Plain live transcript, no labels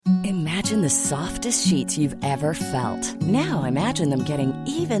Imagine the softest sheets you've ever felt. Now imagine them getting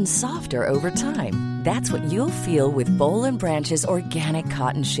even softer over time. That's what you'll feel with Boll & Branch's organic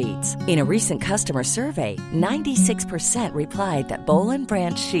cotton sheets. In a recent customer survey, 96% replied that Boll &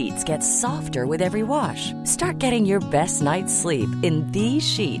 Branch sheets get softer with every wash. Start getting your best night's sleep in these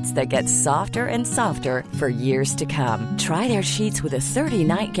sheets that get softer and softer for years to come. Try their sheets with a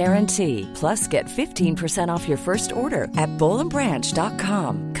 30-night guarantee. Plus, get 15% off your first order at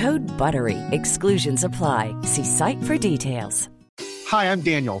bollandbranch.com. Code BUTTERY. Exclusions apply. See site for details. Hi, I'm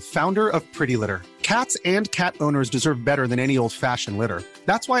Daniel, founder of Pretty Litter. Cats and cat owners deserve better than any old-fashioned litter.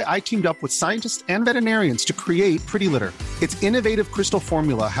 That's why I teamed up with scientists and veterinarians to create Pretty Litter. Its innovative crystal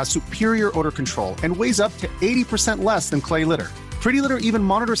formula has superior odor control and weighs up to 80% less than clay litter. Pretty Litter even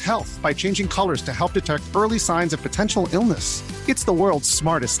monitors health by changing colors to help detect early signs of potential illness. It's the world's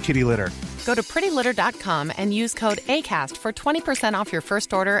smartest kitty litter. Go to prettylitter.com and use code ACAST for 20% off your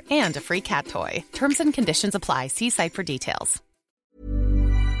first order and a free cat toy. Terms and conditions apply. See site for details.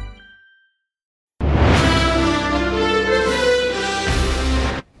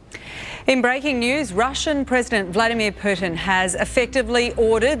 In breaking news, Russian President Vladimir Putin has effectively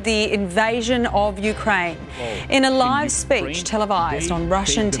ordered the invasion of Ukraine. In a live speech televised on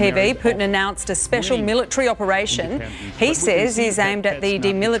Russian TV, Putin announced a special military operation he says is aimed at the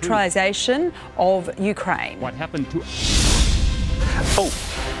demilitarization of Ukraine. What happened to... Oh,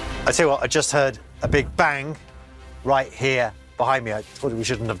 I tell you what, I just heard a big bang right here behind me. I thought we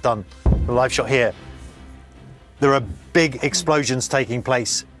shouldn't have done the live shot here. There are big explosions taking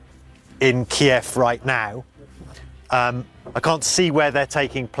place in Kiev right now. I can't see where they're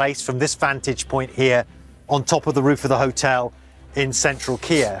taking place from this vantage point here on top of the roof of the hotel in central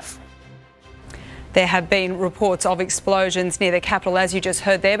Kiev. There have been reports of explosions near the capital, as you just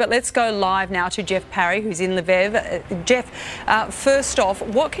heard there. But let's go live now to Jeff Parry, who's in Lviv. Jeff, first off,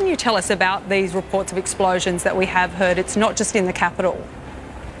 what can you tell us about these reports of explosions that we have heard? It's not just in the capital.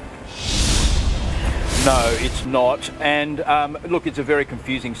 No, it's not. And look, it's a very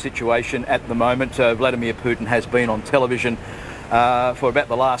confusing situation at the moment. Vladimir Putin has been on television for about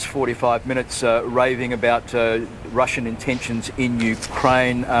the last 45 minutes raving about Russian intentions in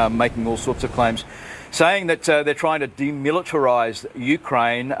Ukraine, making all sorts of claims, saying that they're trying to demilitarize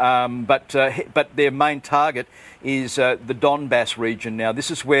Ukraine, but their main target is the Donbass region. Now, this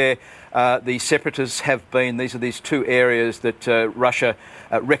is where the separatists have been. These two areas that Russia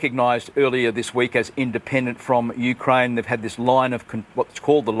recognised earlier this week as independent from Ukraine. They've had this line of what's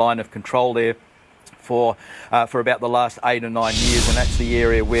called the line of control there for about the last 8 or 9 years, and that's the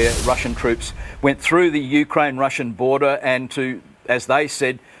area where Russian troops went through the Ukraine-Russian border and to, as they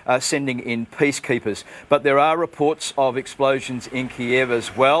said, sending in peacekeepers. But there are reports of explosions in Kiev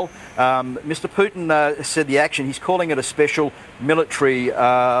as well. Mr. Putin said the action, he's calling it a special military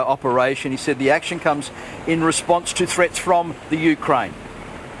operation. He said the action comes in response to threats from the Ukraine.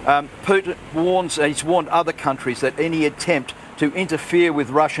 Putin he's warned other countries that any attempt to interfere with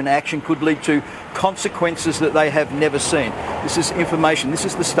Russian action could lead to consequences that they have never seen. This is information, this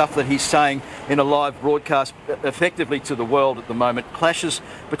is the stuff that he's saying in a live broadcast effectively to the world at the moment. Clashes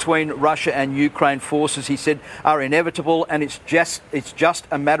between Russia and Ukraine forces, he said, are inevitable, and it's just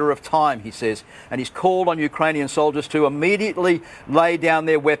a matter of time, he says. And he's called on Ukrainian soldiers to immediately lay down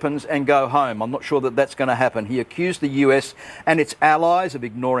their weapons and go home. I'm not sure that that's going to happen. He accused the US and its allies of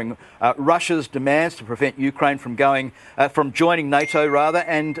ignoring Russia's demands to prevent Ukraine from joining NATO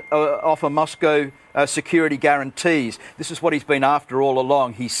and offer Moscow security guarantees. This is what he's been after all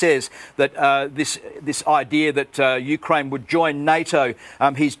along. He says that this idea that Ukraine would join NATO,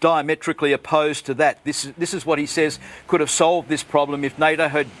 he's diametrically opposed to that. This is what he says could have solved this problem if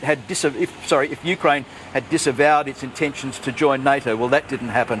if Ukraine had disavowed its intentions to join NATO. Well, that didn't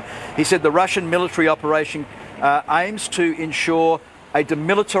happen. He said the Russian military operation aims to ensure a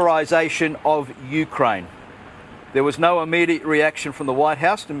demilitarization of Ukraine. There was no immediate reaction from the White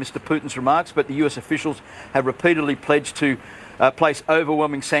House to Mr. Putin's remarks, but the US officials have repeatedly pledged to place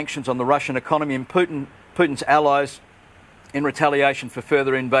overwhelming sanctions on the Russian economy and Putin's allies in retaliation for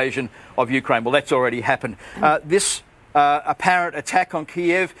further invasion of Ukraine. Well, that's already happened. This apparent attack on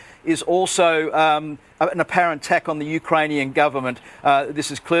Kiev is also an apparent attack on the Ukrainian government.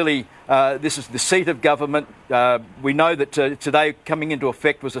 This is clearly this is the seat of government. We know that today, coming into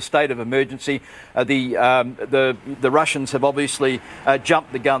effect, was a state of emergency. The Russians have obviously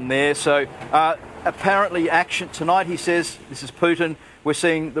jumped the gun there. So apparently, action tonight. He says, "This is Putin." We're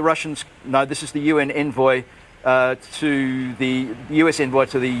seeing the Russians. No, this is the UN envoy to the US envoy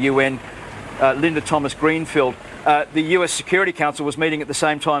to the UN. Linda Thomas-Greenfield. The US Security Council was meeting at the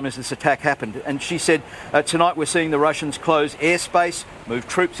same time as this attack happened, and she said, tonight we're seeing the Russians close airspace, move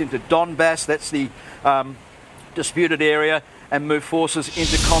troops into Donbass, that's the disputed area, and move forces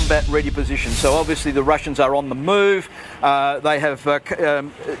into combat-ready positions. So obviously the Russians are on the move. They have got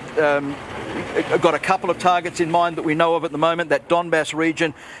a couple of targets in mind that we know of at the moment, that Donbass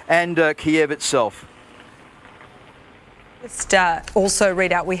region and Kiev itself. Just also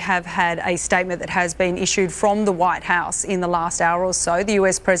read out, we have had a statement that has been issued from the White House in the last hour or so. The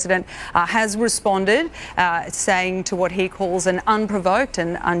US President has responded, saying to what he calls an unprovoked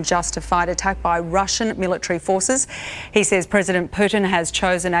and unjustified attack by Russian military forces. He says President Putin has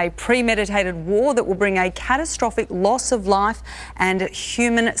chosen a premeditated war that will bring a catastrophic loss of life and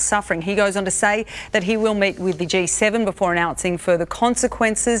human suffering. He goes on to say that he will meet with the G7 before announcing further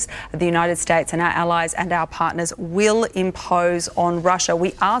consequences the United States and our allies and our partners will impose on Russia.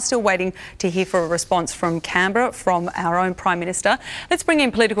 We are still waiting to hear for a response from Canberra, from our own Prime Minister. Let's bring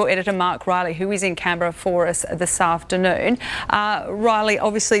in political editor Mark Riley, who is in Canberra for us this afternoon. Riley,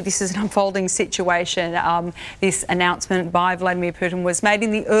 obviously this is an unfolding situation. This announcement by Vladimir Putin was made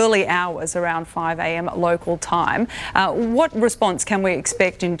in the early hours, around 5 a.m. local time. What response can we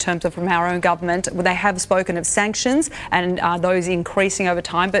expect in terms of from our own government? They have spoken of sanctions and those increasing over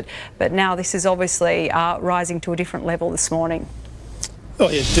time, but now this is obviously rising to a different level this morning. Oh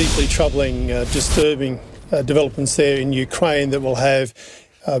yeah, deeply troubling, disturbing developments there in Ukraine that will have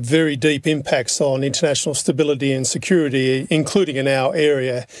very deep impacts on international stability and security, including in our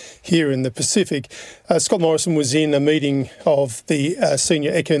area here in the Pacific. Scott Morrison was in a meeting of the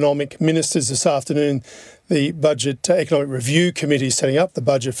senior economic ministers this afternoon. The Budget Economic Review Committee setting up the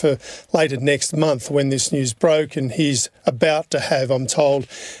budget for later next month when this news broke, and he's about to have, I'm told,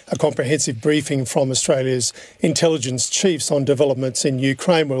 a comprehensive briefing from Australia's intelligence chiefs on developments in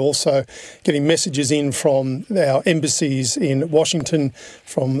Ukraine. We're also getting messages in from our embassies in Washington,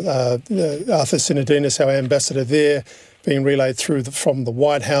 from Arthur Sinodinos, our ambassador there, being relayed through from the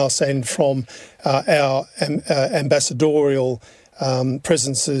White House, and from our ambassadorial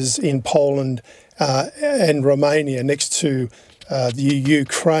presences in Poland and Romania next to the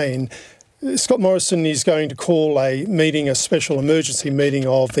Ukraine. Scott Morrison is going to call a meeting, a special emergency meeting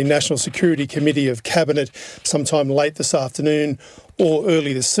of the National Security Committee of Cabinet sometime late this afternoon or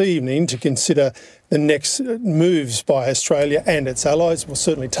early this evening to consider the next moves by Australia and its allies. We'll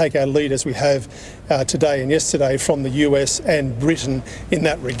certainly take our lead, as we have today and yesterday, from the US and Britain in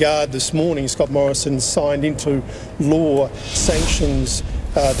that regard. This morning, Scott Morrison signed into law sanctions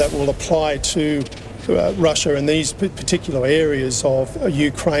that will apply to Russia and these particular areas of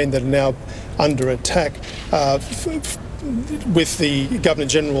Ukraine that are now under attack with the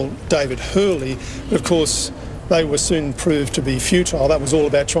Governor-General David Hurley. But of course, they were soon proved to be futile. That was all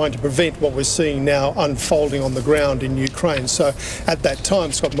about trying to prevent what we're seeing now unfolding on the ground in Ukraine. So at that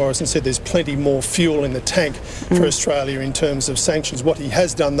time, Scott Morrison said there's plenty more fuel in the tank for Australia in terms of sanctions. What he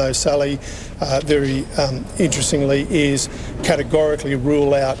has done, though, Sally, very interestingly, is categorically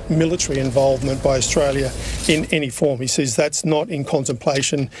rule out military involvement by Australia in any form. He says that's not in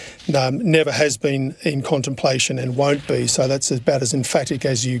contemplation, never has been in contemplation and won't be. So that's about as emphatic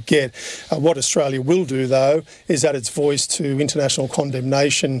as you get. What Australia will do, though, is add its voice to international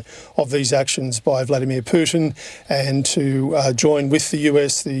condemnation of these actions by Vladimir Putin and to join with the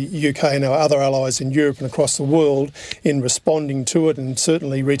US, the UK and our other allies in Europe and across the world in responding to it, and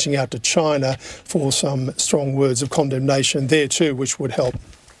certainly reaching out to China for some strong words of condemnation there too, which would help.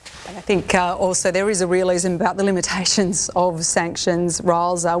 And I think also there is a realism about the limitations of sanctions.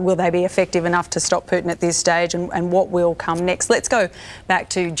 Riles, will they be effective enough to stop Putin at this stage, and what will come next? Let's go back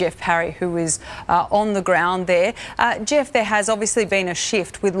to Jeff Parry, who is on the ground there. Jeff, there has obviously been a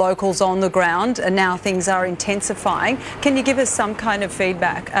shift with locals on the ground, and now things are intensifying. Can you give us some kind of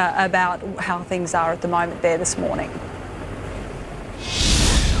feedback about how things are at the moment there this morning?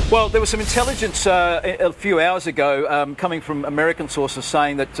 Well, there was some intelligence a few hours ago coming from American sources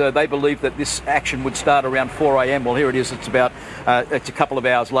saying that they believe that this action would start around 4 a.m. Well, here it is. It's a couple of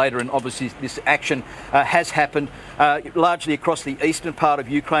hours later, and obviously this action has happened largely across the eastern part of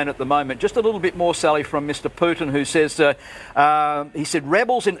Ukraine at the moment. Just a little bit more, Sally, from Mr. Putin, who says he said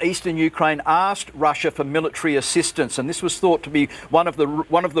rebels in eastern Ukraine asked Russia for military assistance, and this was thought to be one of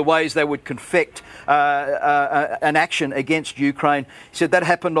the ways they would confect an action against Ukraine. He said that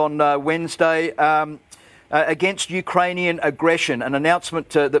happened on Wednesday against Ukrainian aggression, an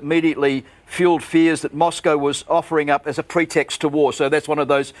announcement that immediately fueled fears that Moscow was offering up as a pretext to war. So that's one of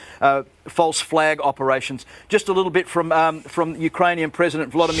those false flag operations. Just a little bit from Ukrainian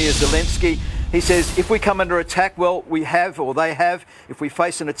President Volodymyr Zelensky. He says, if we come under attack, well, we have, or they have. If we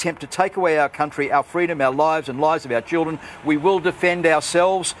face an attempt to take away our country, our freedom, our lives and lives of our children, we will defend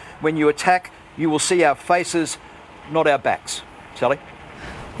ourselves. When you attack, you will see our faces, not our backs. Sally?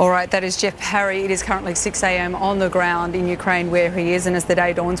 All right, that is Jeff Parry. It is currently 6 a.m. on the ground in Ukraine where he is, and as the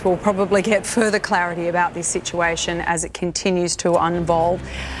day dawns, we'll probably get further clarity about this situation as it continues to unfold.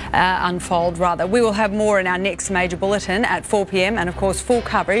 We will have more in our next major bulletin at 4 p.m. and, of course, full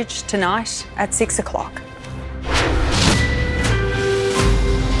coverage tonight at 6 o'clock.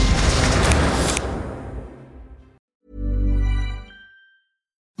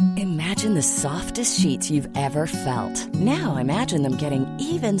 Imagine the softest sheets you've ever felt. Now imagine them getting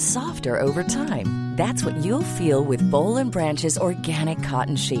even softer over time. That's what you'll feel with Boll & Branch's organic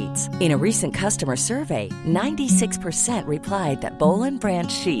cotton sheets. In a recent customer survey, 96% replied that Boll &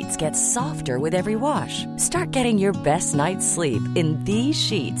 Branch sheets get softer with every wash. Start getting your best night's sleep in these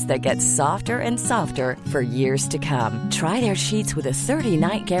sheets that get softer and softer for years to come. Try their sheets with a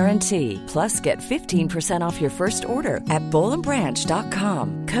 30-night guarantee. Plus, get 15% off your first order at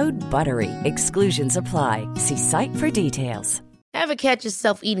BollandBranch.com. Code BUTTERY. Exclusions apply. See site for details. Ever catch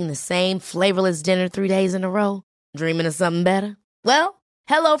yourself eating the same flavorless dinner 3 days in a row? Dreaming of something better? Well,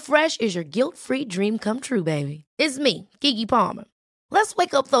 HelloFresh is your guilt-free dream come true, baby. It's me, Keke Palmer. Let's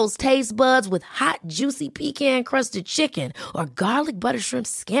wake up those taste buds with hot, juicy pecan-crusted chicken or garlic butter shrimp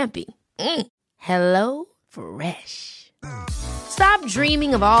scampi. Hello Fresh. Stop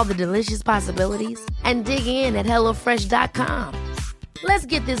dreaming of all the delicious possibilities and dig in at HelloFresh.com. Let's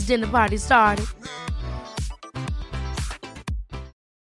get this dinner party started.